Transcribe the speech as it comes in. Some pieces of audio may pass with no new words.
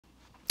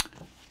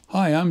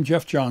Hi, I'm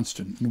Jeff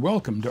Johnston, and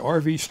welcome to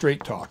RV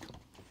Straight Talk.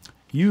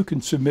 You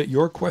can submit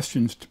your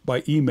questions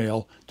by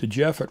email to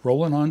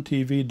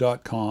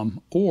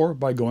jeff@rollingontv.com or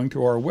by going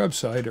to our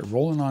website at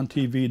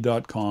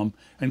rollingontv.com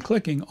and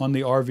clicking on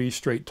the RV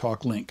Straight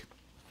Talk link.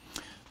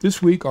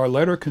 This week, our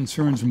letter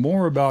concerns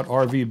more about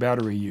RV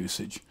battery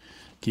usage.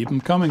 Keep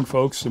them coming,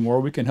 folks. The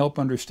more we can help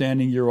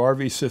understanding your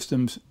RV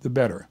systems, the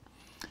better.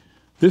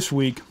 This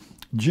week,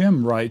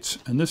 Jim writes,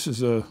 and this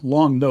is a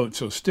long note,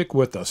 so stick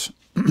with us.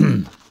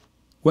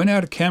 When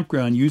at a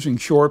campground using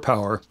shore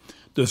power,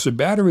 does the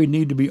battery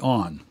need to be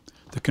on?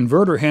 The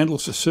converter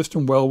handles the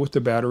system well with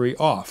the battery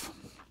off.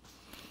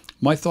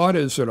 My thought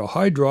is that a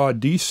high-draw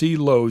DC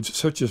loads,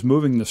 such as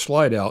moving the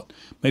slide out,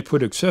 may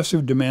put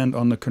excessive demand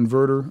on the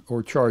converter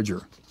or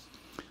charger.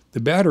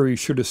 The battery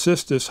should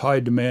assist this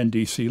high-demand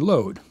DC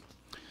load.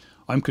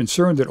 I'm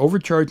concerned that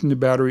overcharging the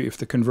battery if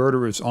the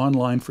converter is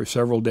online for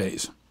several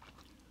days.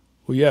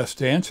 Well, yes,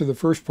 to answer the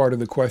first part of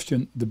the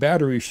question, the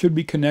battery should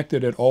be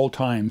connected at all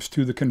times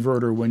to the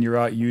converter when you're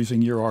out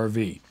using your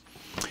RV.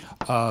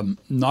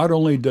 Not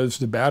only does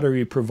the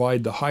battery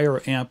provide the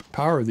higher amp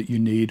power that you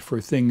need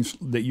for things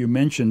that you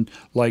mentioned,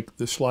 like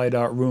the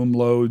slide-out room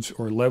loads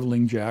or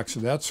leveling jacks or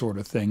that sort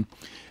of thing,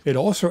 it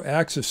also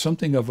acts as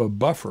something of a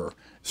buffer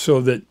so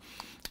that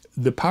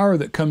the power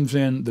that comes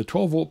in, the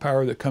 12-volt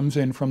power that comes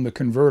in from the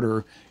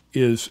converter,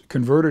 is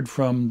converted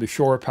from the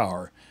shore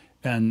power.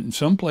 And in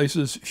some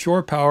places,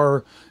 shore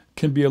power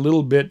can be a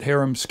little bit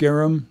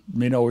harum-scarum.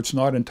 You know, it's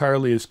not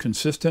entirely as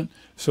consistent.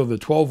 So the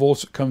 12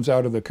 volts that comes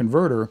out of the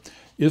converter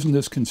isn't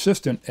as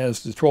consistent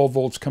as the 12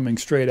 volts coming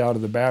straight out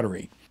of the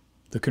battery.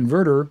 The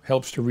converter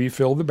helps to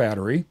refill the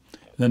battery.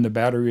 Then the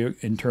battery,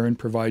 in turn,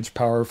 provides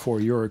power for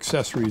your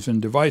accessories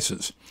and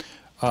devices.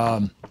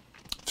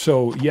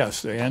 So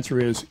yes, the answer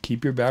is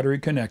keep your battery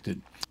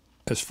connected.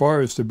 As far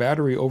as the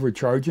battery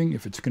overcharging,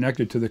 if it's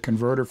connected to the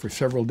converter for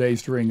several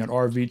days during an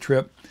RV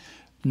trip,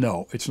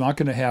 no, it's not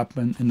going to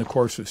happen in the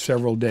course of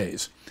several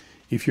days.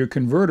 If your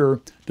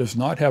converter does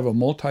not have a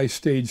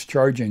multi-stage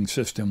charging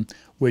system,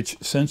 which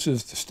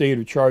senses the state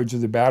of charge of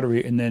the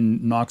battery and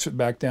then knocks it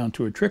back down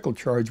to a trickle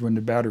charge when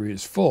the battery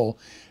is full,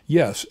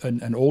 yes,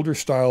 an older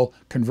style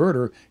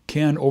converter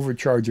can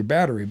overcharge a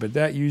battery, but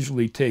that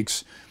usually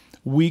takes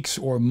weeks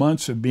or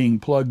months of being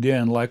plugged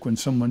in, like when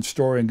someone's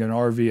storing an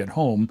RV at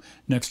home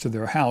next to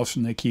their house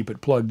and they keep it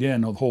plugged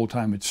in the whole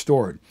time it's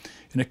stored.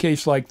 In a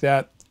case like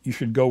that, you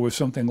should go with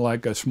something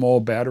like a small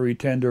battery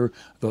tender,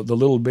 the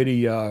little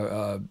bitty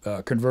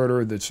converter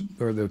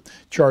or the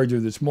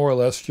charger that's more or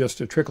less just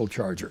a trickle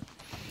charger.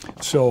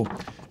 So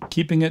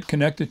keeping it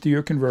connected to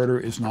your converter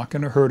is not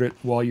going to hurt it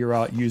while you're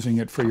out using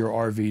it for your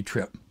RV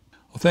trip.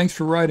 Well, thanks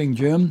for writing,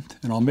 Jim,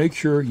 and I'll make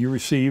sure you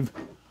receive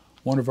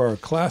one of our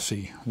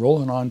classy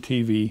Rollin' On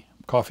TV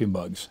coffee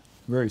mugs,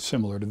 very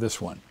similar to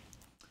this one.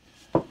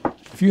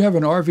 If you have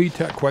an RV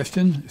tech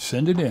question,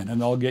 send it in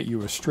and I'll get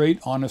you a straight,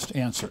 honest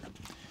answer.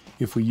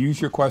 If we use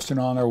your question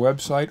on our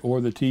website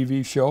or the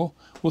TV show,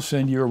 we'll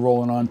send you a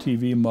Rollin' On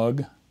TV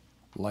mug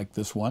like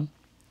this one.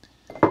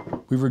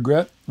 We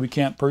regret we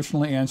can't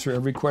personally answer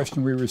every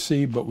question we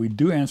receive, but we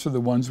do answer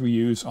the ones we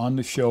use on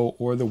the show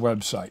or the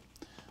website.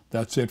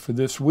 That's it for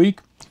this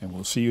week, and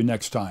we'll see you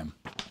next time.